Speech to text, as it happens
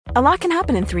A lot can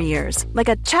happen in 3 years, like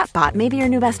a chatbot may be your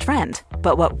new best friend.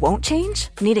 But what won't change?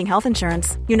 Needing health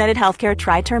insurance. United Healthcare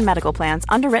Tri-Term Medical Plans,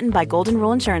 underwritten by Golden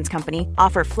Rule Insurance Company,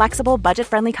 offer flexible,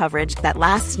 budget-friendly coverage that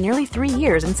lasts nearly 3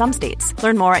 years in some states.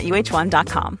 Learn more at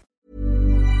uh1.com.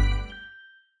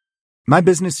 My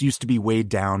business used to be weighed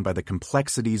down by the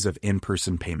complexities of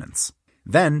in-person payments.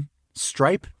 Then,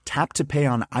 Stripe Tap to Pay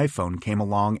on iPhone came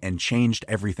along and changed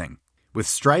everything. With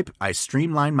Stripe, I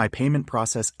streamlined my payment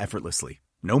process effortlessly.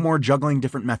 No more juggling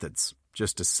different methods.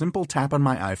 Just a simple tap on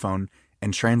my iPhone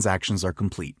and transactions are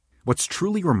complete. What's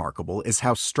truly remarkable is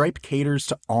how Stripe caters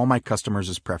to all my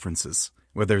customers' preferences.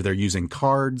 Whether they're using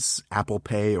cards, Apple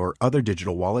Pay, or other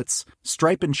digital wallets,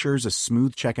 Stripe ensures a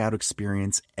smooth checkout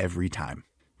experience every time.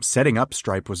 Setting up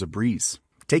Stripe was a breeze,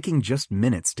 taking just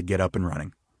minutes to get up and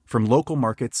running. From local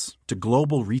markets to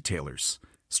global retailers,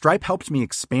 Stripe helped me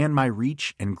expand my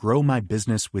reach and grow my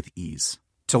business with ease.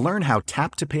 To learn how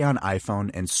Tap to Pay on iPhone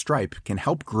and Stripe can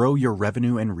help grow your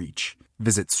revenue and reach,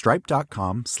 visit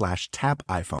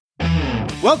stripe.com/tapiphone.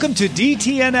 Welcome to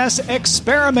DTNS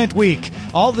Experiment Week.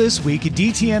 All this week,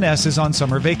 DTNS is on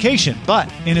summer vacation, but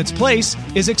in its place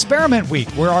is Experiment Week,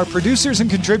 where our producers and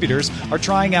contributors are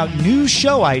trying out new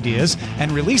show ideas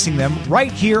and releasing them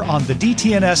right here on the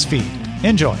DTNS feed.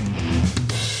 Enjoy.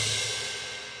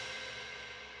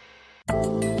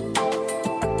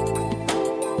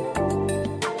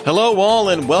 Hello all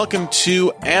and welcome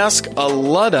to Ask a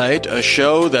Luddite, a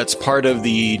show that's part of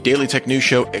the Daily Tech News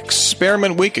Show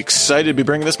Experiment Week. Excited to be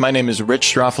bringing this. My name is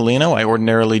Rich Straffolino. I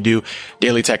ordinarily do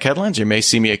Daily Tech headlines. You may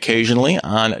see me occasionally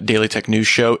on Daily Tech News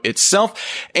Show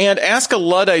itself. And Ask a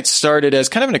Luddite started as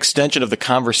kind of an extension of the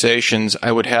conversations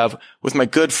I would have with my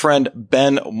good friend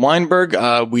Ben Weinberg.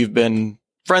 We've been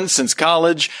friends since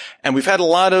college, and we've had a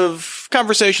lot of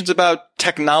conversations about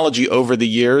technology over the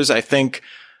years. I think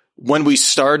when we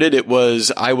started,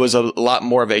 I was a lot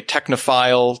more of a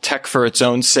technophile, tech for its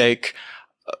own sake,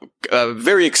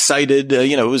 very excited.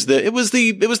 It was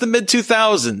the mid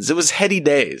 2000s. It was heady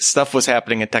days. Stuff was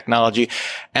happening in technology.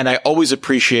 And I always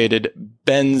appreciated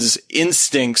Ben's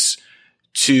instincts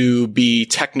to be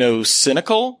techno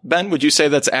cynical. Ben, would you say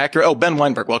that's accurate? Oh, Ben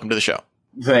Weinberg, welcome to the show.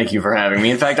 Thank you for having me.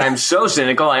 In fact, I'm so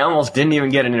cynical, I almost didn't even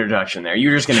get an introduction there.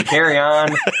 You were just going to carry on.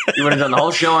 You would have done the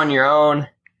whole show on your own.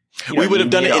 We would have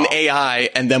done it in AI,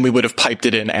 and then we would have piped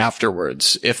it in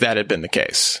afterwards if that had been the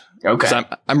case. Okay.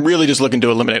 I'm really just looking to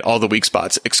eliminate all the weak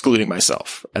spots, excluding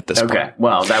myself at this point. Okay.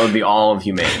 Well, that would be all of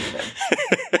humanity then.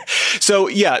 So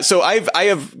I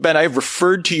have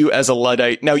referred to you as a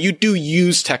Luddite. Now you do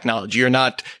use technology. You're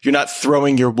not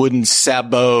throwing your wooden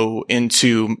sabot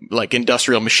into like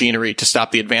industrial machinery to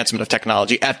stop the advancement of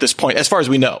technology at this point, as far as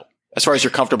we know. As far as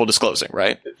you're comfortable disclosing,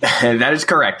 right? That is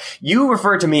correct. You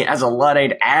refer to me as a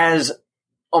Luddite as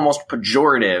almost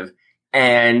pejorative,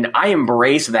 and I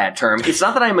embrace that term. It's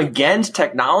not that I'm against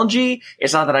technology.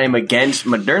 It's not that I'm against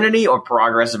modernity or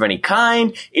progress of any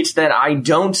kind. It's that I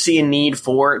don't see a need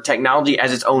for technology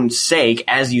as its own sake,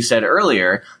 as you said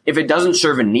earlier. If it doesn't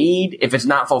serve a need, if it's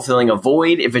not fulfilling a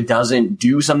void, if it doesn't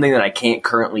do something that I can't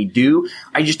currently do,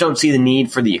 I just don't see the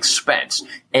need for the expense.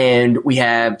 And we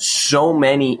have so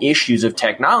many issues of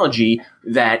technology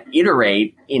that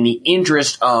iterate in the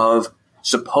interest of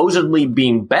supposedly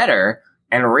being better,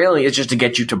 and really it's just to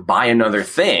get you to buy another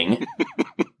thing.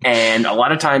 And a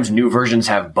lot of times new versions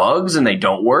have bugs and they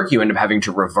don't work. You end up having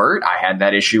to revert. I had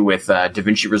that issue with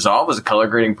DaVinci Resolve as a color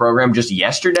grading program just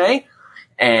yesterday.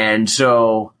 And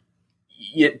so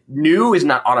new is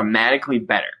not automatically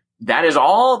better. That is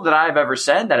all that I've ever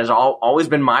said. That has always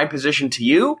been my position to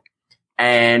you.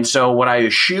 And so what I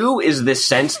eschew is this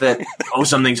sense that, oh,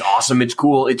 something's awesome, it's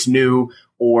cool, it's new,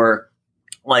 or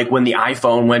like when the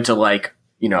iPhone went to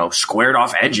squared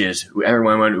off edges,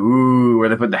 everyone went, ooh, where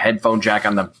they put the headphone jack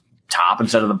on the top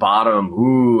instead of the bottom,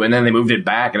 ooh, and then they moved it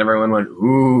back and everyone went,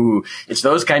 ooh. It's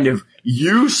those kind of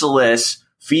useless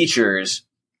features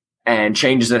and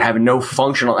changes that have no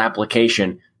functional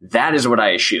application. That is what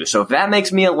I eschew. So if that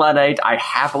makes me a Luddite, I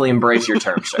happily embrace your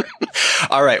term, sir.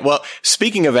 All right. Well,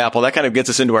 speaking of Apple, that kind of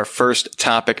gets us into our first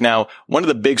topic. Now, one of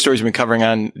the big stories we've been covering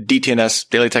on DTNS,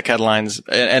 Daily Tech Headlines,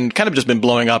 and kind of just been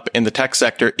blowing up in the tech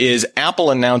sector is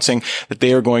Apple announcing that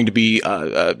they are going to be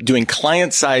doing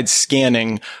client-side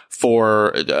scanning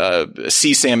for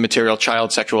CSAM material,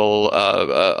 child sexual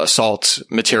assault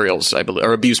materials, I believe,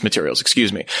 or abuse materials,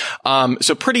 excuse me.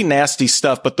 So pretty nasty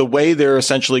stuff, but the way they're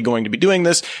essentially going to be doing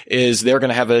this is they're going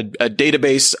to have a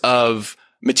database of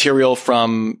material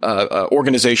from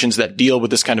organizations that deal with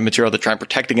this kind of material, that try and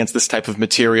protect against this type of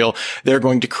material. They're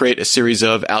going to create a series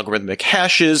of algorithmic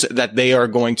hashes that they are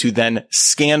going to then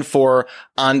scan for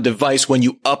on device when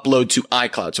you upload to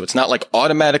iCloud. So it's not like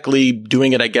automatically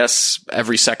doing it, I guess,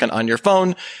 every second on your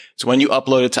phone. So when you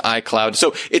upload it to iCloud.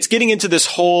 So it's getting into this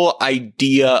whole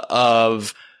idea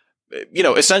of,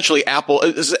 essentially Apple.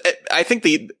 I think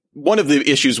one of the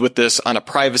issues with this on a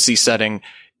privacy setting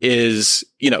is,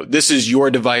 this is your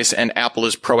device and Apple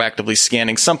is proactively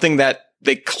scanning something that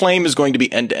they claim is going to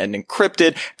be end-to-end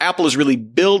encrypted. Apple has really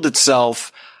billed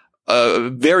itself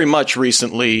very much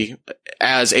recently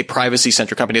as a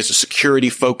privacy-centric company, as a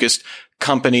security-focused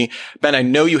company. Ben, I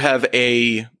know you have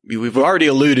we've already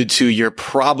alluded to your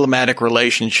problematic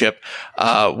relationship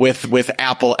with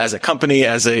Apple as a company,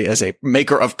 as a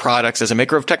maker of products, as a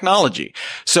maker of technology.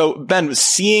 So Ben,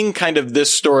 seeing kind of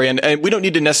this story, and we don't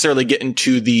need to necessarily get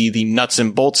into the nuts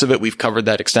and bolts of it. We've covered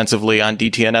that extensively on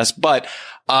DTNS, but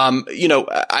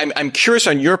I'm curious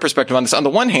on your perspective on this. On the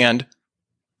one hand,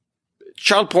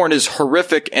 child porn is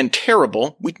horrific and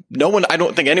terrible. I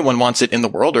don't think anyone wants it in the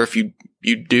world, or if you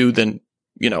do, then,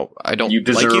 I don't you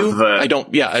like you. I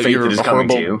don't, you're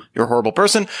a horrible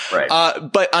person. Right.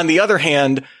 But on the other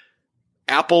hand,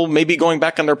 Apple may be going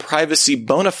back on their privacy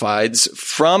bona fides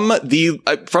from the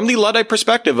Luddite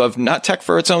perspective of not tech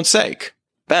for its own sake.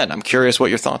 Ben, I'm curious what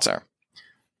your thoughts are.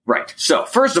 Right. So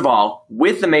first of all,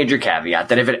 with the major caveat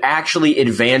that if it actually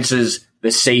advances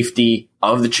the safety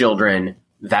of the children,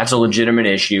 that's a legitimate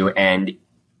issue. And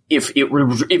if it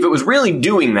was really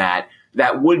doing that,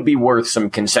 that would be worth some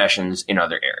concessions in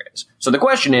other areas. So the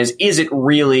question is it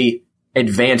really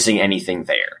advancing anything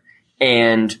there?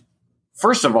 And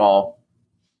first of all,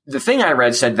 the thing I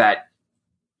read said that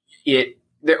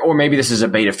or maybe this is a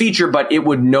beta feature, but it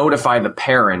would notify the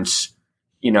parents,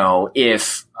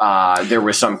 if there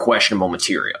was some questionable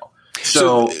material.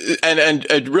 So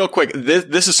and real quick,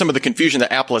 this is some of the confusion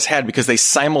that Apple has had because they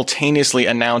simultaneously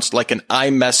announced like an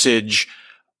iMessage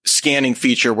scanning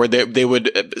feature where they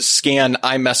would scan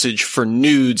iMessage for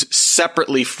nudes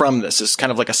separately from this. It's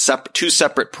kind of like two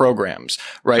separate programs,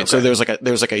 right? Okay. So there's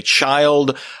like a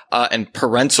child and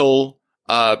parental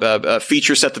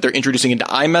feature set that they're introducing into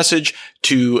iMessage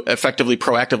to effectively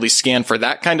proactively scan for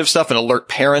that kind of stuff and alert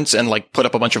parents and like put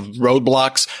up a bunch of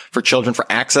roadblocks for children for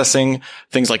accessing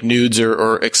things like nudes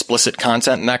or explicit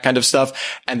content and that kind of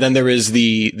stuff. And then there is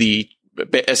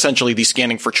essentially the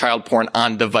scanning for child porn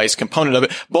on device component of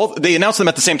it. Both, they announced them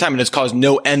at the same time and it's caused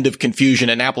no end of confusion,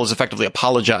 and Apple has effectively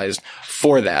apologized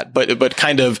for that, but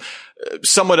kind of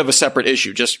somewhat of a separate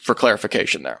issue, just for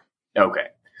clarification there. Okay.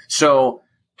 So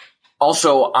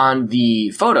also on the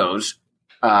photos,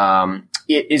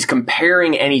 it is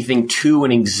comparing anything to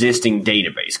an existing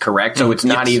database, correct? So it's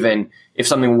not even, if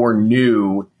something were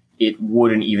new, it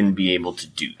wouldn't even be able to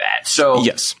do that. So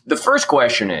yes. The first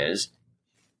question is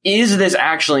this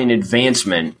actually an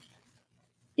advancement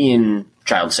in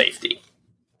child safety?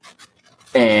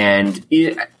 And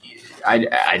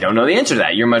I don't know the answer to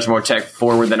that. You're much more tech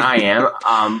forward than I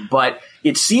am. But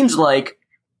it seems like,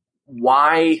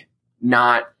 why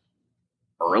not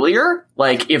earlier?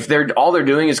 Like, if all they're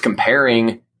doing is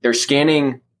they're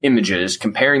scanning images,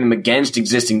 comparing them against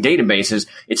existing databases,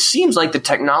 it seems like the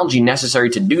technology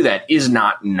necessary to do that is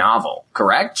not novel,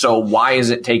 correct? So why is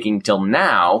it taking till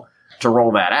now to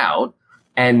roll that out?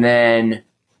 And then,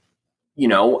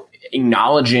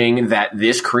 acknowledging that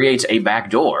this creates a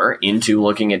backdoor into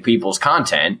looking at people's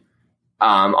content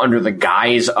under the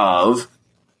guise of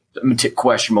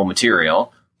questionable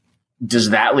material.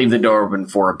 Does that leave the door open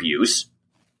for abuse?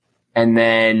 And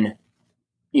then,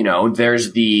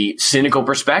 there's the cynical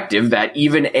perspective that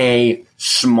even a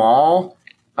small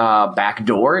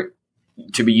backdoor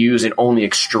to be used in only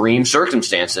extreme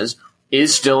circumstances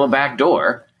is still a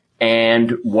backdoor.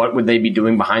 And what would they be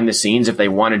doing behind the scenes if they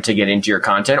wanted to get into your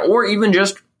content? Or even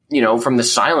just, from the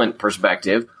silent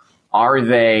perspective, are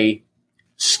they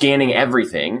scanning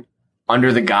everything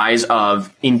under the guise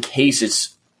of, in case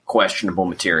it's questionable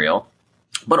material?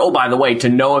 But, oh, by the way, to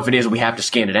know if it is, we have to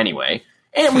scan it anyway.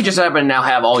 And we just happen to now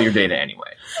have all your data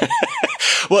anyway.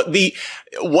 Well,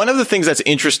 one of the things that's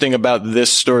interesting about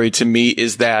this story to me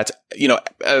is that,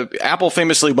 Apple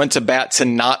famously went to bat to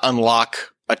not unlock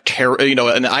an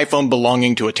iPhone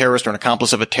belonging to a terrorist or an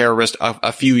accomplice of a terrorist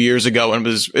a few years ago, and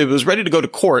it was ready to go to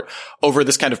court over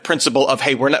this kind of principle of,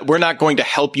 hey, we're not going to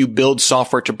help you build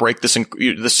software to break the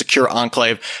secure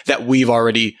enclave that we've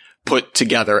already put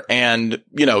together. And,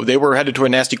 they were headed to a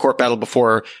nasty court battle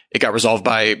before it got resolved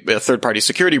by a third-party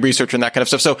security researcher and that kind of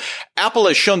stuff. So Apple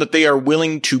has shown that they are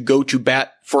willing to go to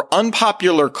bat for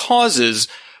unpopular causes,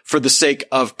 for the sake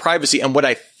of privacy. And what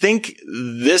I think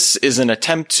this is an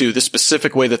attempt to, the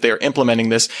specific way that they are implementing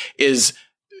this is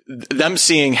them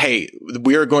seeing, hey,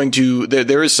 we are going to,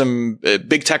 there is some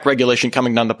big tech regulation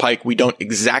coming down the pike. We don't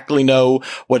exactly know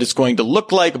what it's going to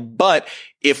look like, but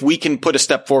if we can put a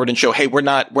step forward and show, hey, we're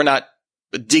not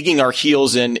digging our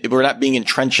heels in, we're not being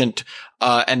entrenchant,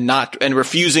 and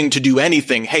refusing to do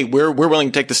anything. Hey, we're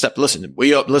willing to take the step. Listen,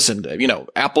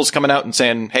 Apple's coming out and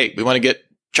saying, hey, we want to get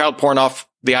child porn off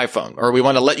the iPhone, or we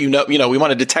want to let you know, we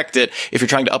want to detect it if you're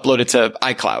trying to upload it to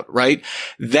iCloud, right?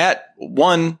 That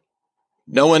one,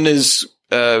 no one is,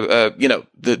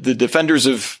 the defenders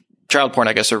of child porn,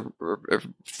 I guess, are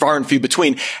far and few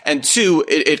between. And two,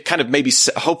 it kind of maybe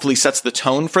hopefully sets the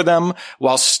tone for them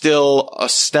while still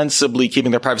ostensibly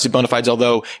keeping their privacy bona fides.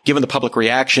 Although given the public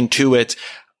reaction to it,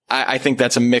 I think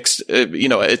that's a mixed,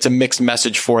 it's a mixed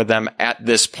message for them at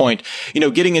this point.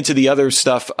 Getting into the other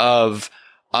stuff of,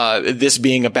 this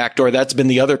being a backdoor, that's been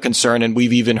the other concern. And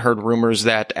we've even heard rumors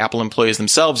that Apple employees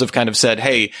themselves have kind of said,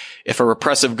 hey, if a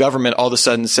repressive government all of a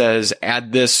sudden says,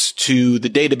 add this to the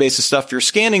database of stuff you're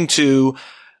scanning to,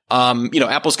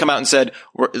 Apple's come out and said,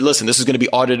 listen, this is going to be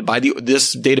audited by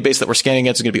this database that we're scanning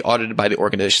against is going to be audited by the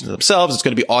organizations themselves. It's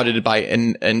going to be audited by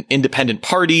an independent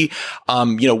party.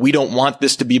 We don't want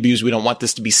this to be abused. We don't want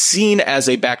this to be seen as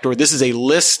a backdoor. This is a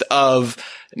list of,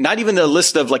 not even a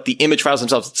list of like the image files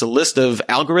themselves. It's a list of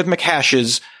algorithmic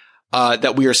hashes,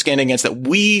 that we are scanning against that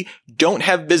we don't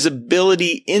have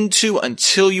visibility into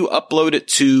until you upload it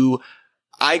to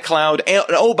iCloud. And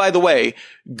oh, by the way,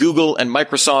 Google and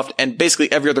Microsoft and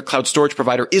basically every other cloud storage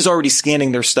provider is already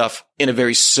scanning their stuff in a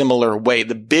very similar way.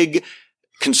 The big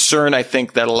concern I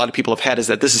think that a lot of people have had is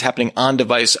that this is happening on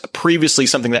device. Previously,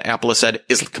 something that Apple has said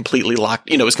is completely locked,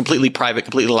 is completely private,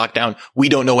 completely locked down. We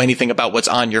don't know anything about what's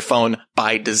on your phone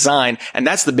by design. And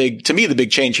that's the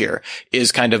big change here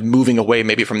is kind of moving away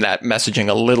maybe from that messaging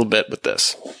a little bit with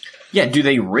this. Yeah, do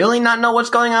they really not know what's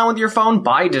going on with your phone?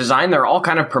 By design, there are all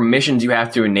kind of permissions you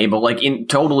have to enable, like in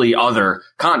totally other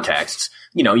contexts.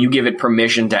 You give it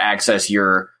permission to access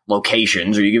your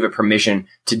locations, or you give it permission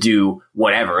to do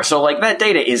whatever. So like that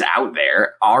data is out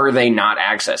there. Are they not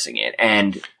accessing it?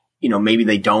 And, maybe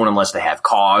they don't unless they have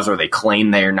cause or they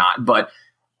claim they're not. But,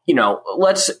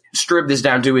 let's strip this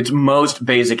down to its most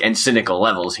basic and cynical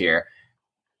levels here.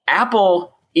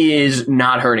 Apple is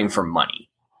not hurting for money.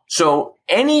 So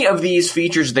any of these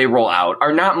features they roll out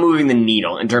are not moving the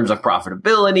needle in terms of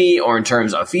profitability or in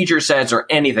terms of feature sets or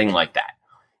anything like that.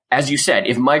 As you said,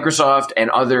 if Microsoft and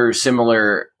other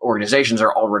similar organizations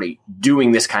are already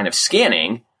doing this kind of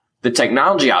scanning, the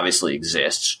technology obviously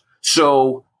exists.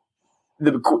 So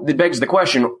it begs the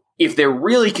question, if they're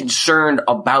really concerned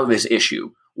about this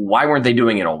issue, why weren't they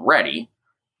doing it already?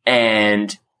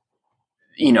 And,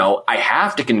 I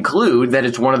have to conclude that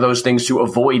it's one of those things to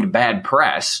avoid bad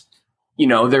press.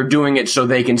 They're doing it so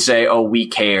they can say, oh, we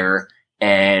care.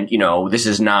 And, this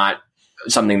is not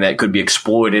something that could be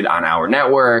exploited on our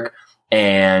network.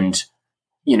 And,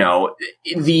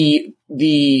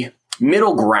 the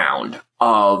middle ground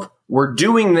of we're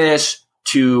doing this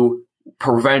to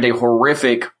prevent a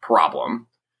horrific problem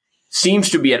seems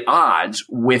to be at odds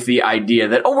with the idea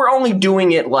that, oh, we're only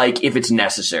doing it like if it's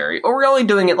necessary, or we're only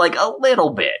doing it like a little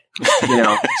bit,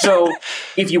 So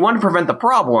if you want to prevent the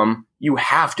problem, you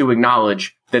have to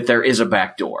acknowledge that there is a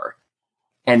backdoor.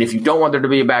 And if you don't want there to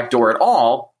be a backdoor at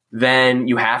all, then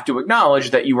you have to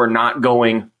acknowledge that you are not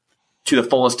going to the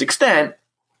fullest extent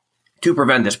to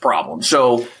prevent this problem.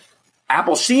 So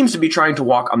Apple seems to be trying to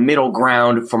walk a middle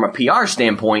ground from a PR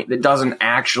standpoint that doesn't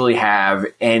actually have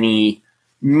any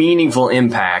meaningful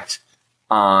impact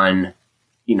on,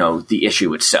 the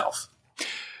issue itself.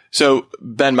 So,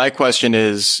 Ben, my question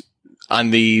is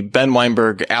on the Ben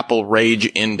Weinberg Apple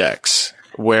Rage Index,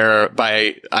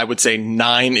 whereby I would say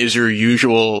 9 is your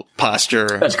usual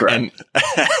posture. That's correct.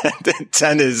 And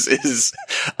 10 is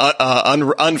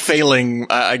unfailing,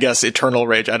 I guess, eternal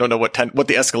rage. I don't know what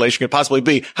the escalation could possibly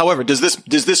be. However, does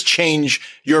this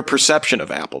change your perception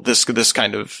of Apple? This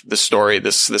kind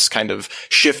of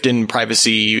shift in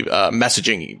privacy,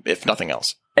 messaging, if nothing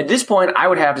else? At this point, I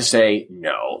would have to say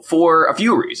no for a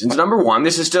few reasons. Number one,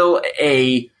 this is still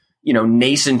a,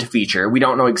 nascent feature. We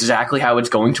don't know exactly how it's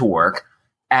going to work.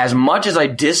 As much as I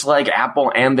dislike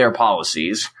Apple and their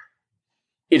policies,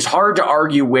 it's hard to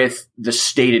argue with the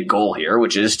stated goal here,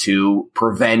 which is to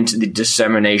prevent the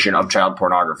dissemination of child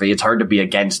pornography. It's hard to be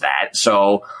against that.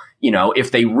 So,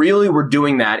 if they really were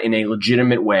doing that in a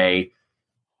legitimate way,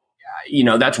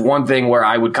 that's one thing where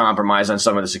I would compromise on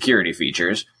some of the security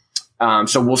features.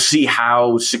 So we'll see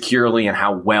how securely and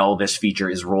how well this feature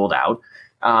is rolled out.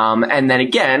 And then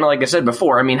again, like I said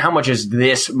before, I mean, how much is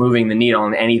this moving the needle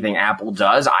on anything Apple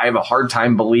does? I have a hard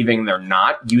time believing they're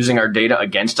not using our data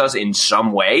against us in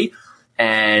some way.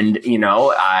 And, you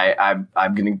know, I'm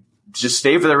going to just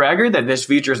stay for the record that this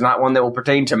feature is not one that will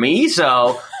pertain to me.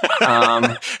 So,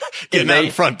 getting out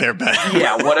in front there, Ben.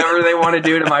 Yeah, whatever they want to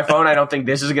do to my phone, I don't think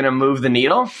this is going to move the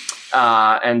needle.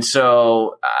 And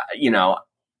so, you know,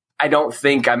 I don't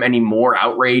think I'm any more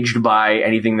outraged by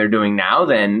anything they're doing now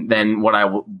than what I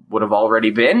would have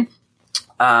already been.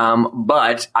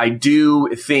 But I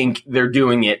do think they're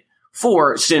doing it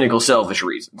for cynical, selfish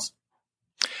reasons.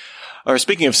 Or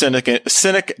speaking of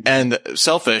cynic and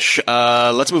selfish,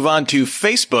 let's move on to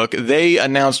Facebook. They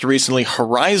announced recently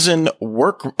Horizon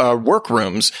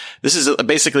Workrooms. This is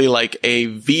basically like a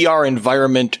VR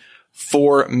environment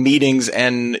for meetings,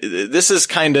 and this is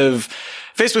kind of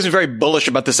Facebook's been very bullish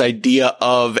about this idea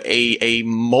of a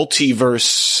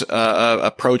multiverse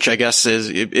approach, I guess.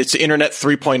 It's Internet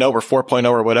 3.0 or 4.0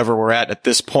 or whatever we're at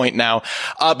this point now.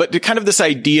 But kind of this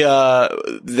idea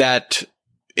that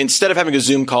instead of having a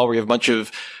Zoom call where you have a bunch of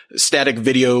static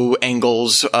video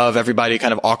angles of everybody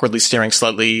kind of awkwardly staring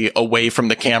slightly away from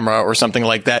the camera or something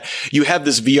like that, you have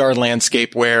this VR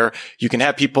landscape where you can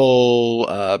have people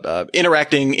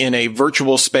interacting in a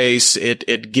virtual space.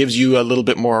 It gives you a little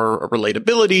bit more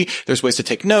relatability. There's ways to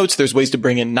take notes. There's ways to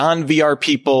bring in non-VR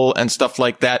people and stuff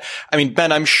like that. I mean,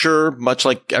 Ben, I'm sure, much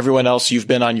like everyone else, you've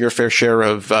been on your fair share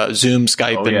of Zoom,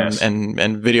 Skype,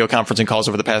 and video conferencing calls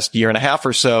over the past year and a half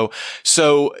or so.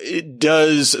 So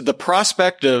does the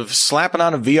prospect of slapping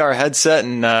on a VR headset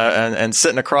and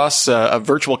sitting across a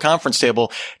virtual conference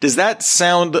table, does that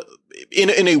sound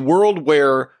in a world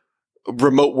where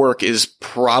remote work is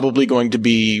probably going to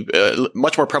be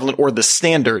much more prevalent or the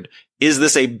standard, is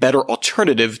this a better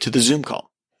alternative to the Zoom call?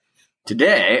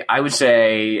 Today, I would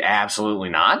say absolutely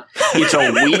not. It's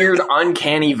a weird,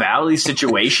 uncanny valley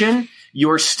situation.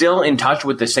 You're still in touch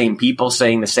with the same people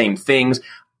saying the same things.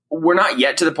 We're not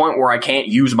yet to the point where I can't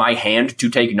use my hand to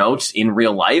take notes in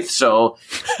real life. So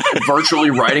virtually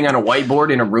writing on a whiteboard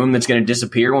in a room that's going to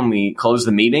disappear when we close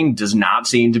the meeting does not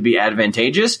seem to be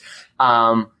advantageous.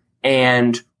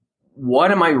 And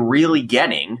what am I really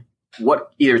getting?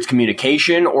 What, either it's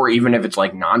communication or even if it's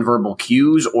like nonverbal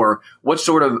cues, or what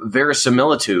sort of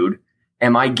verisimilitude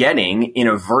am I getting in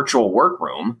a virtual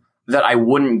workroom that I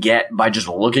wouldn't get by just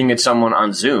looking at someone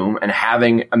on Zoom and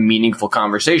having a meaningful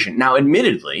conversation? Now,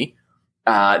 admittedly,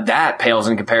 that pales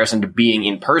in comparison to being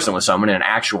in person with someone in an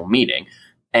actual meeting.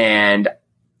 And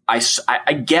I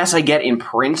guess I get in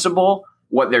principle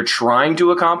what they're trying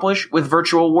to accomplish with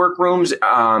virtual workrooms,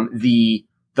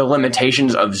 the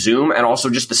limitations of Zoom and also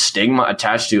just the stigma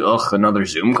attached to, another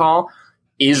Zoom call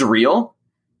is real.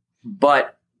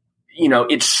 But, you know,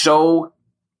 it's so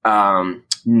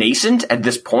nascent at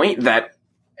this point that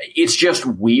it's just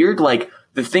weird. Like,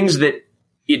 the things that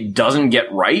it doesn't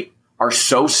get right are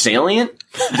so salient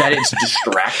that it's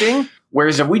distracting.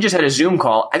 Whereas if we just had a Zoom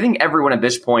call, I think everyone at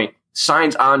this point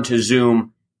signs on to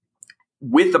Zoom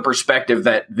with the perspective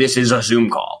that this is a Zoom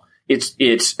call. It's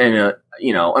an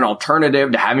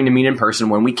alternative to having to meet in person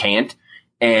when we can't,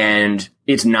 and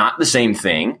it's not the same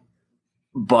thing.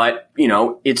 But, you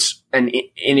know, it's an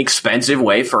inexpensive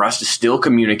way for us to still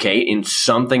communicate in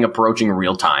something approaching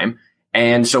real time.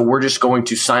 And so we're just going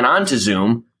to sign on to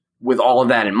Zoom with all of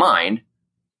that in mind.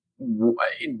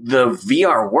 The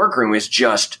VR workroom is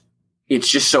it's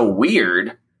just so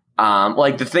weird.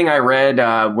 Like the thing I read,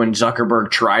 when Zuckerberg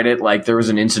tried it, like there was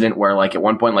an incident where like at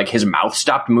one point, like his mouth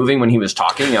stopped moving when he was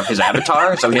talking of his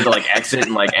avatar. So he had to like exit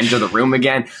and like enter the room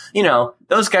again. You know,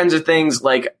 those kinds of things,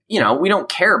 like, you know, we don't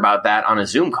care about that on a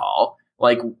Zoom call.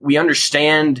 Like, we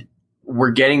understand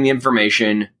we're getting the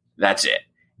information. That's it.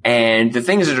 And the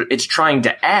things that it's trying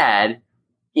to add,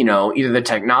 you know, either the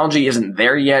technology isn't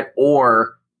there yet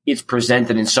or it's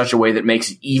presented in such a way that makes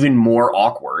it even more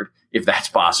awkward, if that's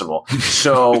possible.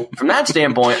 So from that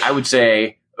standpoint, I would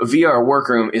say a VR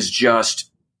workroom is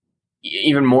just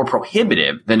even more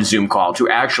prohibitive than Zoom call to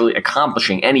actually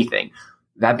accomplishing anything.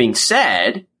 That being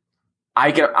said,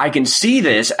 I can see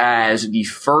this as the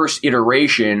first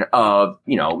iteration of,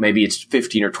 you know, maybe it's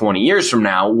 15 or 20 years from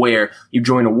now where you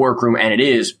join a workroom and it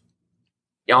is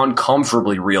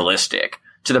uncomfortably realistic,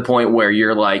 to the point where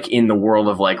you're like in the world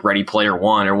of like Ready Player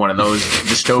One or one of those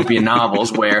dystopian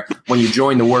novels where when you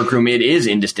join the workroom, it is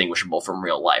indistinguishable from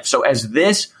real life. So as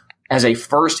a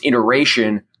first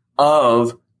iteration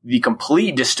of the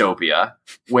complete dystopia,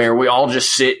 where we all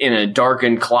just sit in a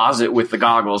darkened closet with the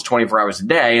goggles 24 hours a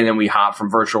day, and then we hop from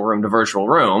virtual room to virtual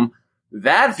room,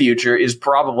 that future is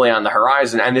probably on the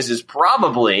horizon. And this is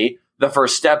probably the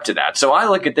first step to that. So I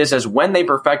look at this as when they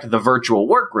perfect the virtual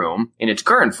workroom in its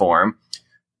current form,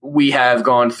 we have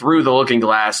gone through the looking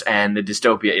glass and the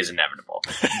dystopia is inevitable.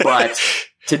 But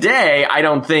today, I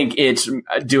don't think it's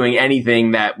doing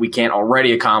anything that we can't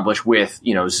already accomplish with,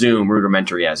 Zoom,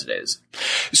 rudimentary as it is.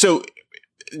 So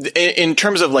in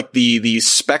terms of like the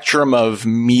spectrum of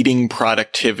meeting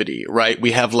productivity, right?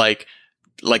 We have like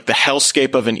the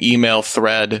hellscape of an email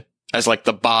thread as like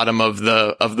the bottom of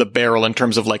the barrel in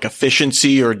terms of like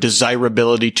efficiency or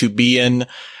desirability to be in.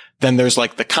 Then there's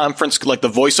like the conference, like the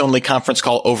voice only conference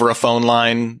call over a phone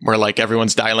line where like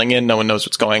everyone's dialing in. No one knows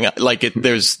what's going on. Like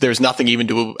there's nothing even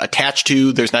to attach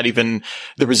to. There's not even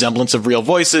the resemblance of real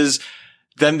voices.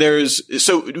 Then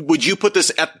so would you put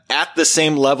this at the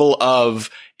same level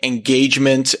of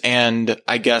engagement and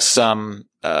I guess,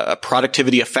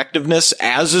 productivity effectiveness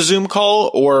as a Zoom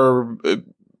call or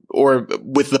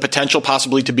with the potential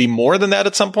possibly to be more than that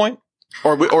at some point?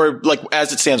 Or like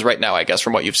as it stands right now, I guess,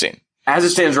 from what you've seen? As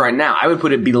it stands right now, I would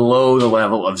put it below the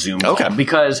level of Zoom call. Okay.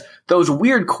 Because those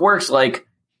weird quirks, like,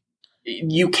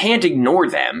 you can't ignore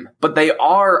them, but they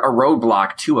are a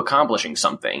roadblock to accomplishing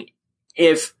something.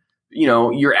 If,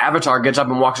 your avatar gets up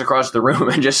and walks across the room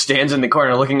and just stands in the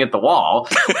corner looking at the wall,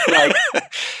 like,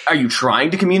 are you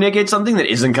trying to communicate something that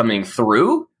isn't coming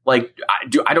through? Like,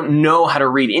 I don't know how to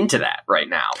read into that right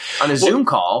now. On a Zoom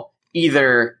call,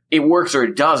 either it works or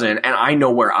it doesn't, and I know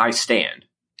where I stand.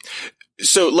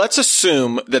 So let's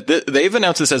assume that they've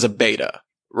announced this as a beta,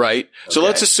 right? Okay. So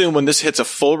let's assume when this hits a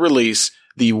full release,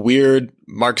 the weird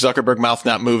Mark Zuckerberg mouth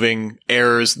not moving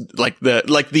errors, like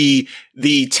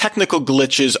the technical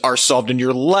glitches are solved and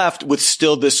you're left with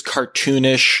still this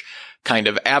cartoonish kind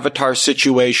of avatar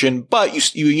situation,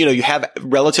 but you have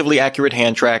relatively accurate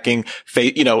hand tracking,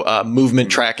 movement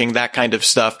tracking, that kind of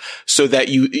stuff so that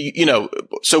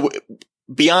so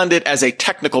beyond it as a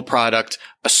technical product,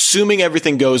 assuming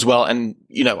everything goes well. And,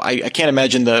 I can't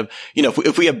imagine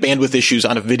if we have bandwidth issues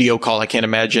on a video call, I can't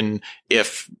imagine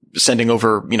if sending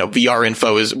over, VR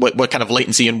info is what kind of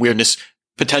latency and weirdness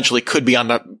potentially could be on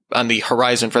the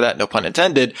horizon for that. No pun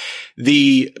intended.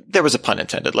 There was a pun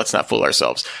intended. Let's not fool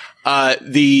ourselves.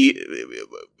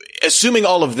 Assuming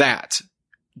all of that,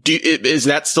 is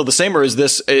that still the same or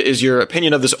is your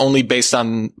opinion of this only based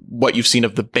on what you've seen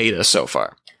of the beta so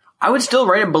far? I would still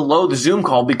rate it below the Zoom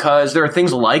call because there are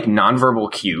things like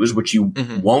nonverbal cues, which you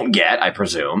won't get, I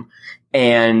presume.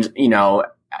 And,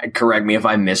 correct me if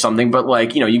I miss something, but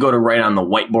like, you go to write on the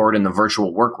whiteboard in the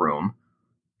virtual workroom.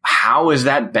 How is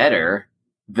that better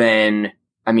than,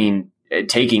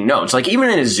 taking notes? Like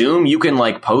even in a Zoom, you can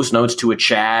like post notes to a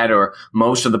chat or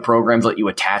most of the programs let you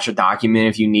attach a document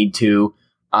if you need to.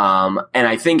 And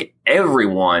I think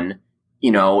everyone,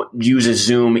 uses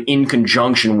Zoom in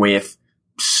conjunction with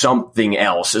something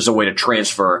else as a way to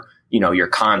transfer, your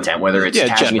content, whether it's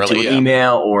attaching it to an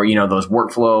email or, those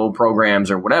workflow programs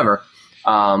or whatever.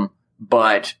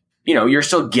 But, you're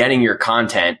still getting your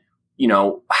content.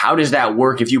 How does that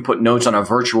work if you put notes on a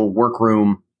virtual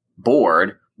workroom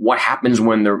board? What happens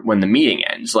when the meeting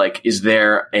ends? Like, is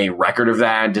there a record of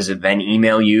that? Does it then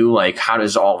email you? Like, how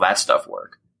does all that stuff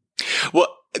work? Well,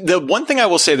 the one thing I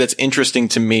will say that's interesting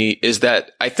to me is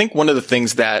that I think one of the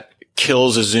things that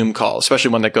kills a Zoom call,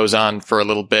 especially one that goes on for a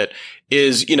little bit,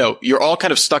 is, you're all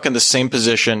kind of stuck in the same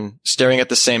position, staring at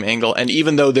the same angle. And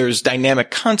even though there's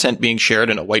dynamic content being shared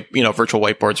in a virtual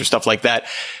whiteboards or stuff like that,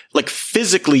 like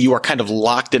physically you are kind of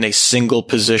locked in a single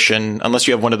position, unless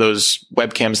you have one of those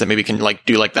webcams that maybe can like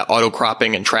do like that auto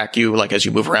cropping and track you like as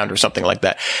you move around or something like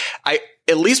that.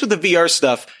 At least with the VR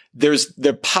stuff, there's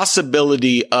the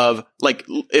possibility of like,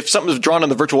 if something's drawn on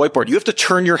the virtual whiteboard, you have to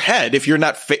turn your head if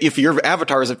if your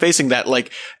avatar isn't facing that,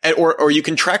 like, or you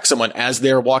can track someone as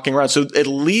they're walking around. So at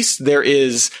least there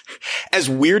is, as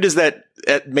weird as that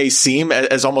may seem,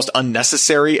 as almost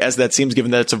unnecessary as that seems,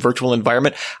 given that it's a virtual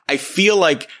environment, I feel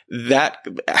like that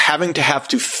having to have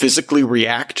to physically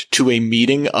react to a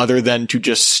meeting other than to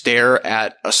just stare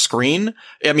at a screen.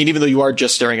 Even though you are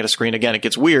just staring at a screen, again, it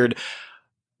gets weird.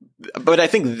 But I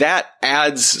think that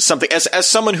adds something as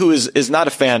someone who is not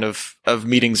a fan of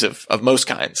meetings of most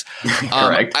kinds.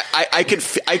 Correct. I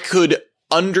could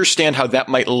understand how that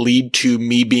might lead to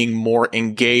me being more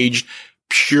engaged.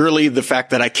 Purely the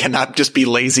fact that I cannot just be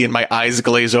lazy and my eyes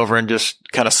glaze over and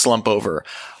just kind of slump over,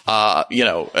 during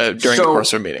the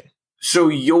course of a meeting. So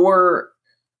your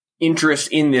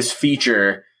interest in this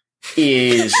feature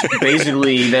is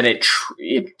basically that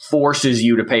it forces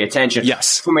you to pay attention.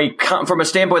 Yes. From a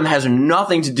standpoint that has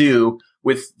nothing to do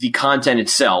with the content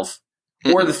itself,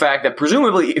 or the fact that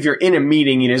presumably if you're in a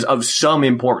meeting, it is of some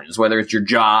importance, whether it's your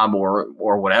job or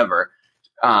whatever.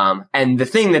 And the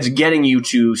thing that's getting you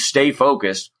to stay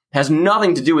focused has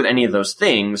nothing to do with any of those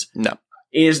things. No.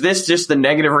 Is this just the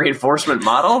negative reinforcement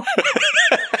model?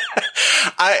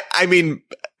 I mean,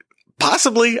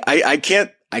 possibly. I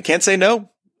can't say no.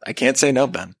 I can't say no,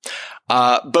 Ben.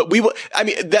 But we will, I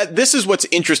mean, this is what's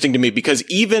interesting to me, because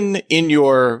even in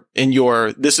your,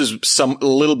 this is a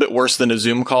little bit worse than a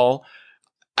Zoom call.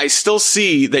 I still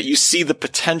see that you see the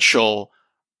potential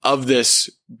of this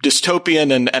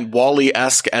dystopian and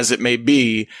Wall-E-esque as it may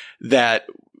be, that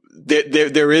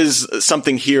there is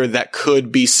something here that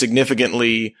could be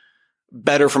significantly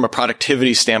better from a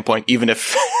productivity standpoint, even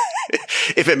if,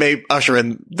 if it may usher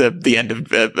in the end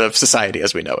of society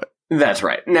as we know it. That's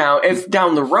right. Now, if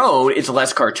down the road it's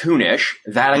less cartoonish,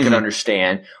 that I can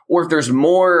understand. Or if there's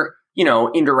more,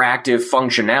 interactive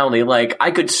functionality, like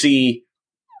I could see,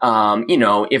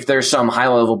 if there's some high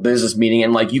level business meeting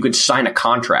and like you could sign a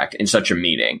contract in such a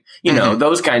meeting,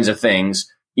 those kinds of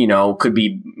things, could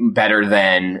be better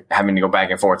than having to go back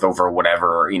and forth over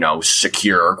whatever,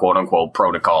 secure quote unquote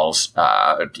protocols,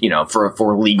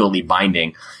 for legally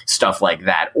binding stuff like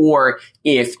that. Or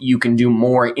if you can do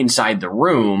more inside the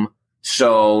room.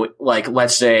 So like,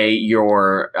 let's say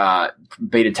you're,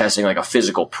 beta testing like a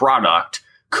physical product,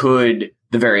 could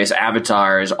the various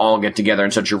avatars all get together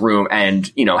in such a room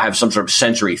and, have some sort of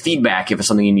sensory feedback if it's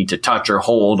something you need to touch or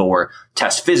hold or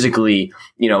test physically,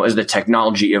 as the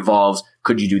technology evolves?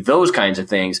 Could you do those kinds of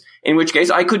things? In which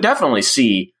case I could definitely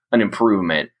see an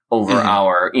improvement over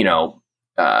our,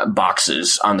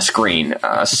 boxes on the screen,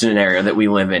 scenario that we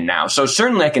live in now. So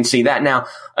certainly I can see that. Now,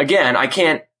 again, I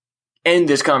can't end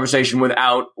this conversation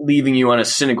without leaving you on a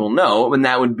cynical note, and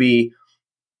that would be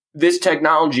this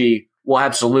technology will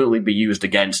absolutely be used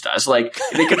against us. Like,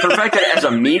 they can perfect it as a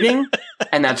meeting,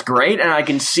 and that's great. And I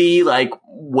can see like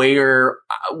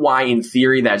why in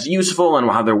theory that's useful and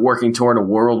how they're working toward a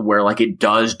world where like it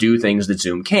does do things that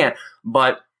Zoom can't.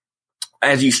 But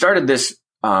as you started this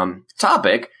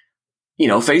topic,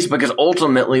 Facebook is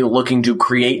ultimately looking to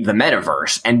create the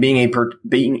metaverse and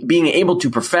being able to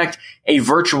perfect a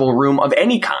virtual room of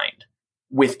any kind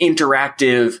with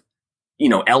interactive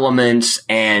elements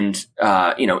and,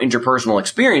 interpersonal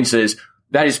experiences.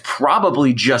 That is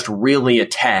probably just really a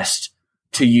test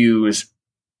to use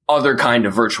other kind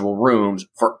of virtual rooms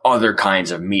for other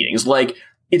kinds of meetings. Like,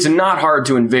 it's not hard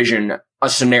to envision a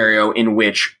scenario in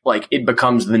which like it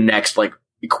becomes the next like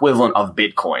equivalent of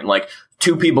Bitcoin. Like,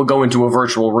 two people go into a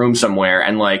virtual room somewhere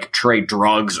and like trade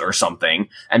drugs or something.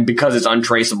 And because it's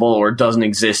untraceable or doesn't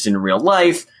exist in real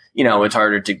life, it's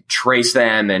harder to trace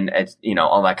them and,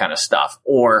 all that kind of stuff.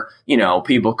 Or,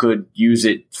 people could use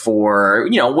it for,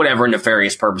 whatever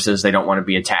nefarious purposes they don't want to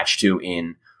be attached to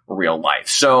in real life.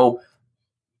 So,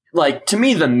 like, to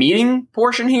me, the meeting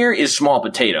portion here is small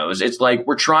potatoes. It's like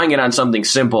we're trying it on something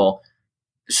simple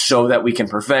so that we can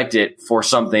perfect it for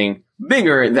something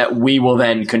bigger that we will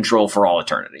then control for all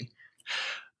eternity.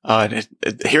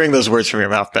 Hearing those words from your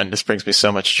mouth, Ben, just brings me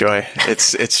so much joy.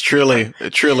 It's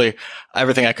truly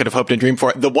everything I could have hoped and dreamed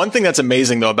for. The one thing that's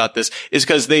amazing though about this is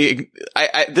because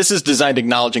this is designed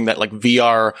acknowledging that like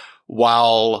VR,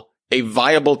 while a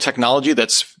viable technology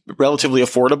that's relatively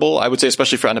affordable, I would say,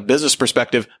 especially from a business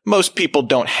perspective, most people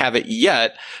don't have it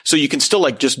yet. So you can still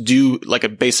like just do like a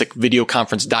basic video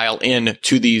conference dial in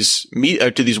to these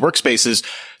workspaces.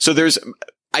 So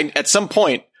at some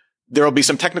point, there will be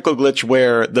some technical glitch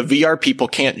where the VR people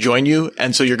can't join you.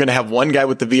 And so you're going to have one guy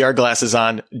with the VR glasses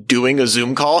on doing a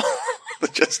Zoom call.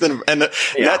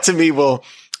 That to me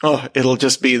it'll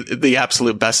just be the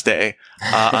absolute best day,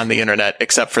 on the internet,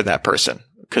 except for that person.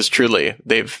 Because truly,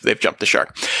 they've jumped the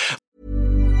shark.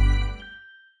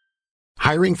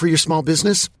 Hiring for your small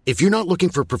business? If you're not looking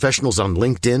for professionals on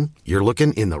LinkedIn, you're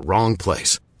looking in the wrong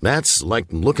place. That's like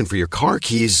looking for your car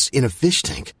keys in a fish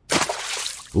tank.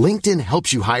 LinkedIn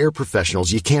helps you hire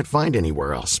professionals you can't find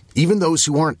anywhere else, even those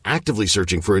who aren't actively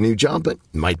searching for a new job but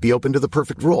might be open to the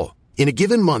perfect role. In a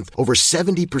given month, over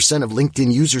 70% of LinkedIn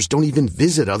users don't even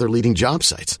visit other leading job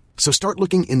sites. So start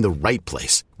looking in the right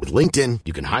place. With LinkedIn,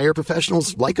 you can hire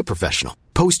professionals like a professional.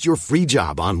 Post your free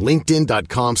job on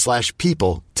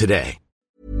linkedin.com/people today.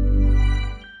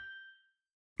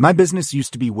 My business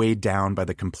used to be weighed down by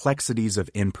the complexities of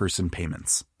in-person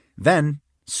payments. Then,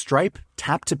 Stripe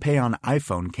Tap to Pay on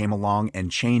iPhone came along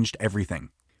and changed everything.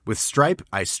 With Stripe,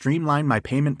 I streamlined my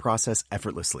payment process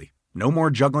effortlessly. No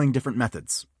more juggling different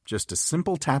methods. Just a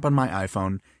simple tap on my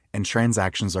iPhone and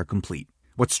transactions are complete.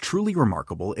 What's truly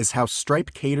remarkable is how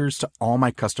Stripe caters to all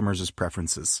my customers'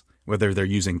 preferences. Whether they're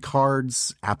using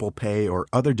cards, Apple Pay, or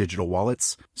other digital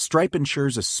wallets, Stripe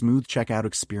ensures a smooth checkout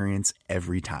experience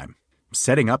every time.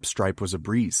 Setting up Stripe was a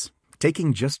breeze,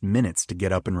 taking just minutes to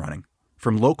get up and running.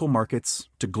 From local markets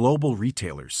to global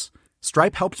retailers,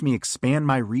 Stripe helped me expand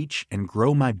my reach and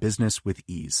grow my business with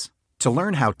ease. To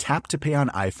learn how Tap to Pay on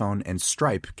iPhone and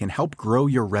Stripe can help grow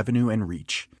your revenue and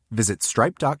reach, visit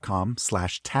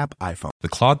stripe.com/tapiphone. The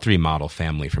Claude 3 model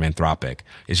family from Anthropic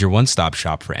is your one-stop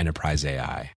shop for enterprise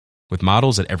AI. With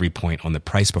models at every point on the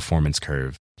price-performance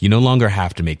curve, you no longer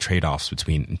have to make trade-offs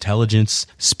between intelligence,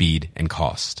 speed, and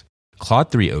cost. Claude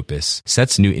 3 Opus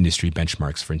sets new industry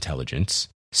benchmarks for intelligence.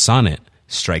 Sonnet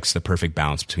strikes the perfect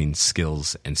balance between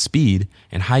skills and speed.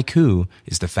 And Haiku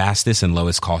is the fastest and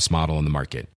lowest cost model in the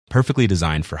market, perfectly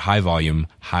designed for high-volume,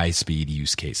 high-speed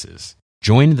use cases.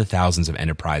 Join the thousands of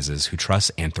enterprises who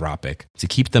trust Anthropic to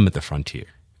keep them at the frontier.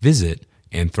 Visit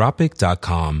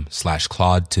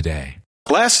anthropic.com/Claude today.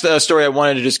 Last story I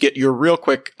wanted to just get your real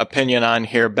quick opinion on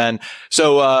here, Ben.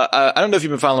 So I don't know if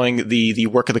you've been following the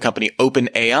work of the company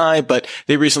OpenAI, but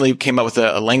they recently came out with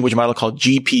a language model called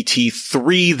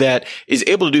GPT-3 that is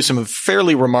able to do some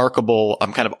fairly remarkable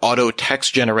kind of auto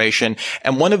text generation.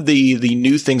 And one of the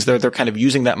new things they're kind of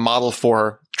using that model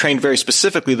for, trained very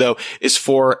specifically though, is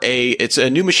for it's a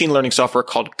new machine learning software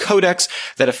called Codex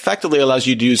that effectively allows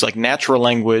you to use like natural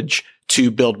language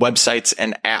to build websites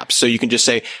and apps. So you can just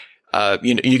say,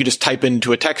 you can just type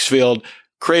into a text field,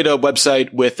 create a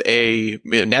website with a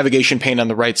navigation pane on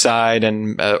the right side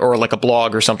and, or like a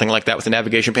blog or something like that with a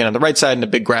navigation pane on the right side and a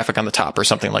big graphic on the top or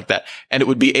something like that. And it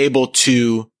would be able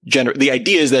to generate, the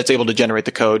idea is that it's able to generate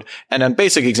the code. And on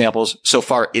basic examples, so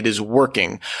far it is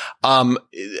working.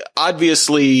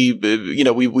 Obviously,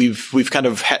 we've kind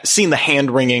of seen the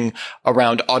hand wringing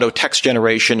around auto text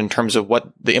generation in terms of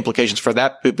what the implications for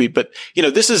that would be. But,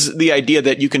 this is the idea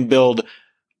that you can build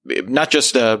not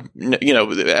just,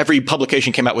 every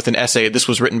publication came out with an essay. This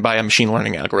was written by a machine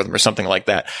learning algorithm or something like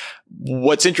that.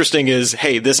 What's interesting is,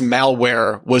 hey, this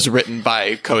malware was written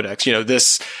by Codex.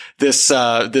 This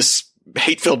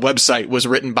hate-filled website was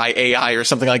written by AI or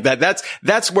something like that.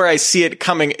 That's where I see it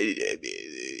coming.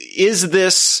 Is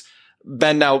this,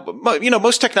 Ben, now,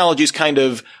 most technologies kind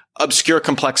of obscure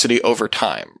complexity over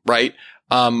time, right?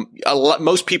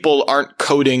 Most people aren't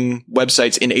coding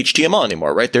websites in HTML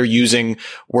anymore, right? They're using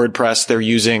WordPress. They're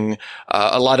using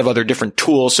a lot of other different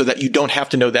tools so that you don't have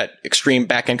to know that extreme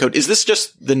backend code. Is this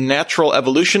just the natural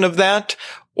evolution of that?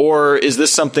 Or is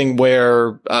this something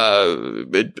where,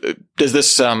 does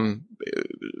this,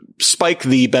 spike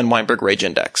the Ben Weinberg Rage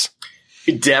Index?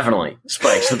 It definitely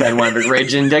spikes the Ben Weinberg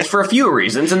Rage Index for a few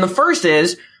reasons. And the first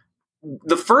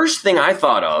thing I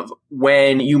thought of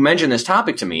when you mentioned this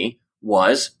topic to me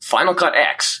was Final Cut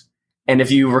X. And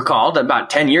if you recall, about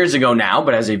 10 years ago now,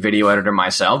 but as a video editor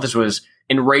myself, this was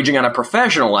enraging on a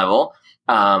professional level,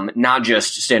 not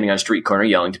just standing on a street corner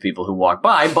yelling to people who walk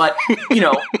by, but,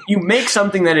 you make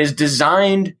something that is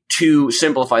designed to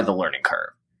simplify the learning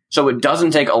curve. So it doesn't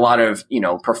take a lot of,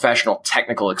 professional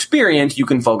technical experience. You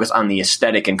can focus on the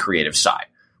aesthetic and creative side,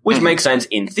 which makes sense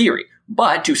in theory.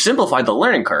 But to simplify the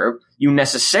learning curve, you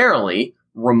necessarily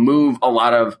remove a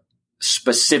lot of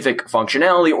specific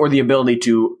functionality or the ability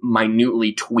to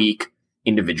minutely tweak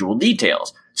individual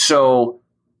details. So,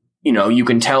 you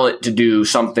can tell it to do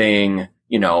something,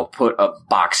 put a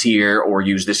box here or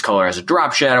use this color as a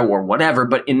drop shadow or whatever,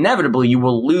 but inevitably you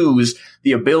will lose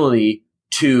the ability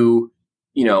to,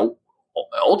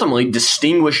 ultimately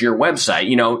distinguish your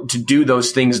website, to do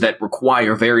those things that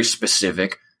require very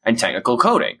specific and technical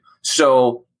coding.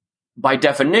 So by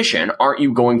definition, aren't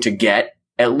you going to get,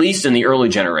 at least in the early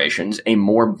generations, a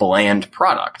more bland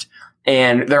product?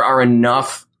 And there are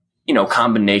enough,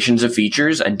 combinations of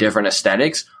features and different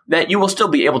aesthetics that you will still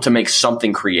be able to make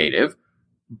something creative.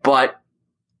 But,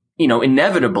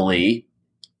 inevitably,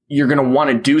 you're going to want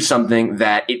to do something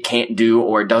that it can't do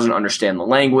or it doesn't understand the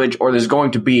language, or there's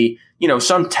going to be,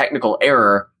 some technical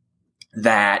error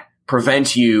that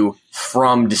prevents you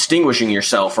from distinguishing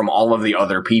yourself from all of the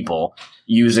other people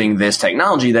using this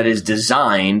technology that is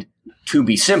designed to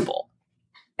be simple.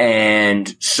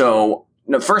 And so,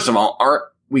 first of all, aren't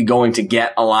we going to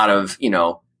get a lot of,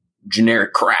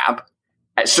 generic crap,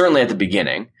 certainly at the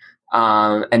beginning?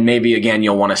 And maybe again,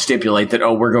 you'll want to stipulate that,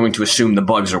 we're going to assume the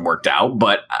bugs are worked out.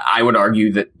 But I would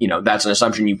argue that, that's an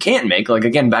assumption you can't make. Like,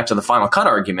 again, back to the Final Cut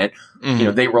argument,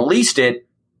 they released it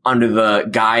under the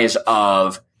guise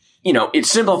of, it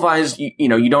simplifies,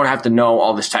 you don't have to know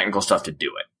all this technical stuff to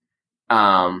do it.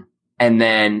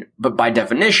 But by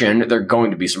definition, there are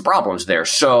going to be some problems there.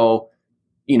 So,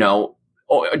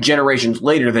 generations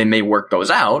later, they may work those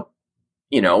out,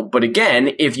 but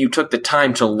again, if you took the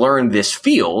time to learn this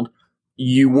field,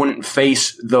 you wouldn't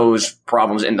face those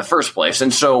problems in the first place.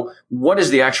 And so what is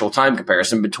the actual time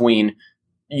comparison between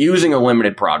using a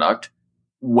limited product,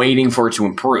 waiting for it to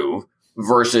improve,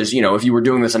 versus, if you were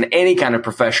doing this on any kind of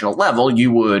professional level,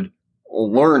 you would,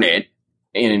 learn it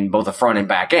in both the front and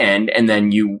back end, and then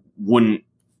the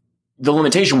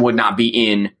limitation would not be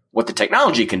in what the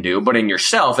technology can do, but in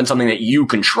yourself and something that you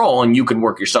control, and you can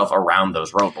work yourself around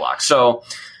those roadblocks. So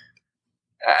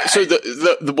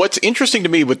what's interesting to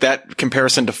me with that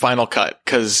comparison to Final Cut,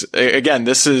 because again,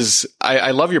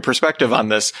 I love your perspective on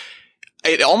this.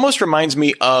 It almost reminds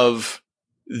me of,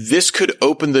 this could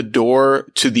open the door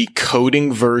to the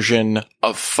coding version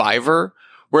of Fiverr.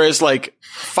 Whereas like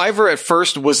Fiverr at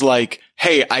first was like,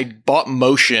 hey, I bought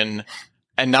Motion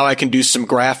and now I can do some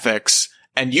graphics.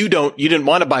 And you didn't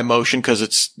want to buy Motion because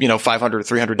it's, $500,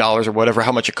 $300 or whatever,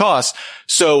 how much it costs.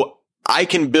 So I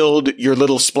can build your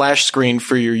little splash screen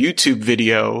for your YouTube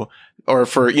video, or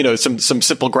for, some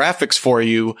simple graphics for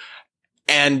you,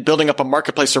 and building up a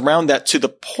marketplace around that, to the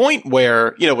point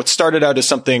where, what started out as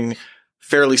something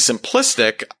fairly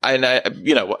simplistic, and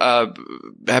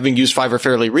having used Fiverr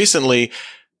fairly recently,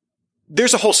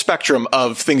 there's a whole spectrum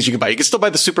of things you can buy. You can still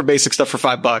buy the super basic stuff for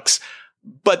 $5,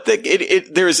 but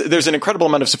there's an incredible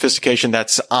amount of sophistication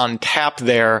that's on tap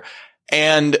there.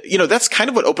 And, that's kind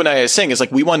of what OpenAI is saying, is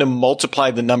like, we want to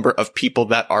multiply the number of people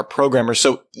that are programmers.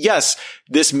 So yes,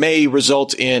 this may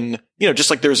result in, just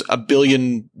like there's a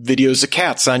billion videos of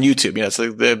cats on YouTube. It's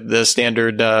like the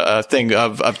standard, thing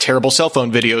of terrible cell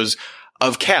phone videos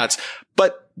of cats.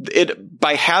 But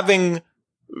by having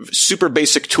super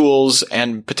basic tools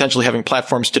and potentially having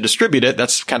platforms to distribute it,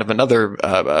 that's kind of another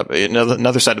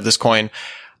side of this coin.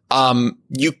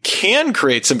 You can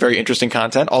create some very interesting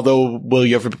content, although will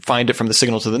you ever find it from the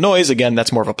signal to the noise? Again,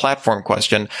 that's more of a platform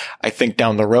question, I think,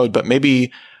 down the road. But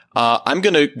maybe, I'm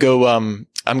going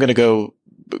to go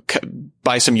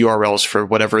buy some URLs for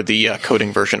whatever the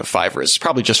coding version of Fiverr is. It's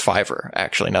probably just Fiverr,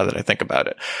 actually, now that I think about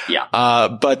it. Yeah.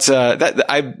 But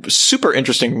super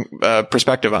interesting,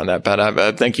 perspective on that,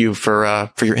 Ben. Thank you for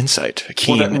your insight.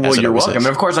 Well, you're welcome. And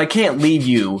of course, I can't leave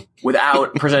you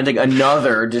without presenting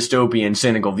another dystopian,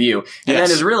 cynical view. And that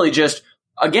is really just,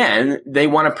 again, they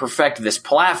want to perfect this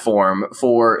platform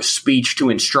for speech to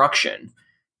instruction.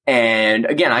 And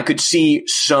again, I could see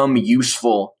some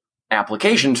useful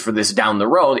applications for this down the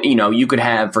road. You could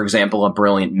have, for example, a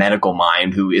brilliant medical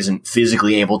mind who isn't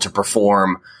physically able to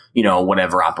perform,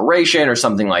 whatever operation or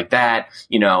something like that.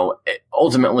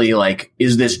 Ultimately, like,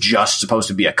 is this just supposed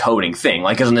to be a coding thing?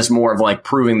 Like, isn't this more of like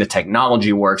proving the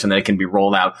technology works and that it can be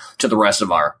rolled out to the rest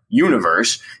of our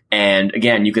universe? And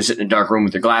again, you can sit in a dark room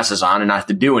with your glasses on and not have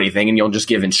to do anything, and you'll just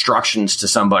give instructions to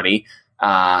somebody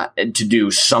to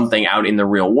do something out in the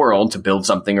real world, to build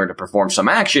something or to perform some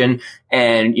action.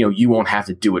 And, you won't have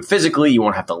to do it physically. You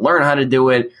won't have to learn how to do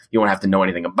it. You won't have to know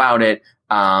anything about it.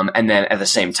 And then at the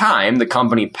same time, the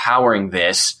company powering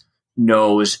this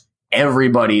knows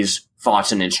everybody's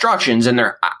thoughts and instructions. And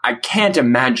I can't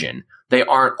imagine they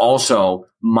aren't also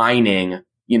mining,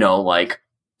 like,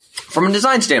 from a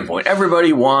design standpoint,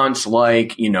 everybody wants,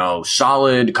 like,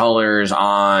 solid colors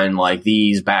on, like,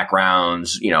 these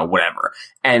backgrounds, whatever.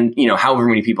 And, however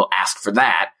many people ask for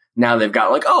that, now they've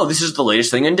got, like, oh, this is the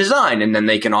latest thing in design. And then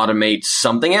they can automate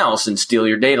something else and steal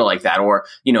your data like that. Or,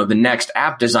 the next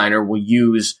app designer will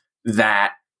use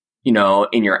that,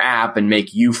 in your app and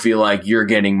make you feel like you're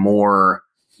getting more,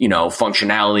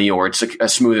 functionality, or it's a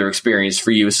smoother experience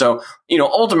for you. So,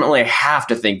 ultimately I have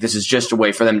to think this is just a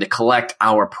way for them to collect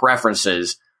our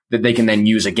preferences that they can then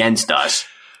use against us.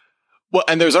 Well,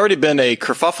 and there's already been a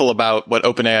kerfuffle about what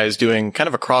OpenAI is doing kind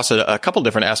of across a couple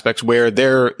different aspects, where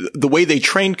the way they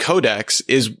trained Codex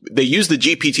is they use the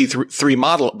GPT-3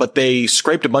 model, but they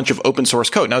scraped a bunch of open source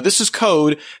code. Now, this is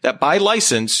code that by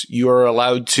license you are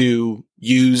allowed to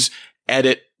use,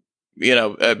 edit,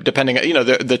 depending,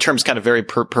 the terms kind of vary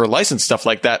per license, stuff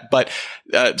like that. But,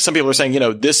 some people are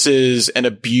saying, this is an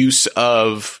abuse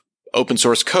of open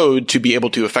source code to be able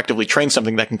to effectively train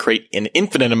something that can create an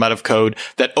infinite amount of code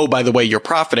that, oh, by the way, you're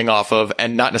profiting off of,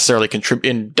 and not necessarily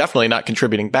definitely not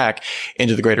contributing back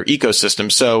into the greater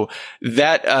ecosystem. So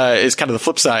that, is kind of the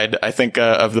flip side, I think,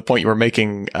 of the point you were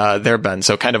making, there, Ben.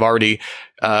 So kind of already,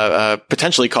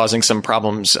 potentially causing some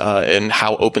problems, in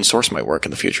how open source might work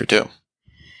in the future too.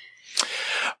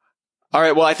 All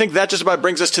right. Well, I think that just about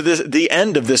brings us to the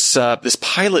end of this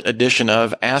pilot edition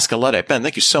of Ask a Luddite. Ben,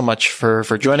 thank you so much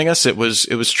for joining us. It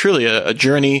was truly a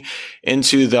journey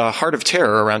into the heart of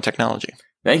terror around technology.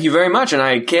 Thank you very much. And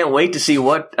I can't wait to see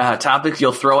what topics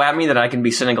you'll throw at me that I can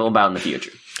be cynical about in the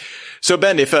future. So,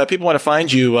 Ben, if people want to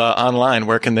find you online,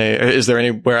 where can is there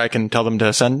anywhere I can tell them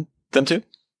to send them to?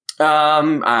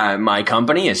 My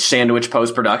company is Sandwich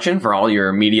Post Production for all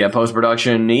your media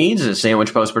post-production needs. It's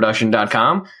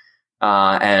sandwichpostproduction.com.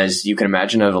 As you can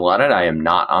imagine, as a Luddite, I am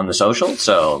not on the social,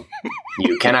 so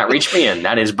you cannot reach me, and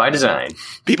that is by design.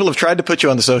 People have tried to put you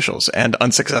on the socials, and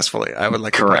unsuccessfully, I would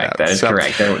like to point out. That is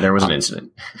correct. There was an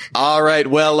incident. All right.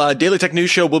 Well, Daily Tech News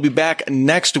Show will be back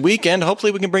next weekend.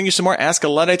 Hopefully we can bring you some more Ask a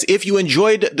Luddites. If you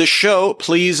enjoyed the show,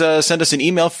 please send us an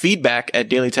email,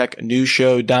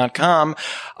 feedback@dailytechnewsshow.com.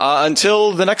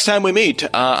 Until the next time we meet,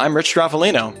 I'm Rich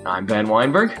Straffolino. I'm Ben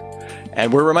Weinberg.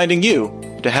 And we're reminding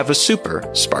you to have a super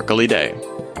sparkly day.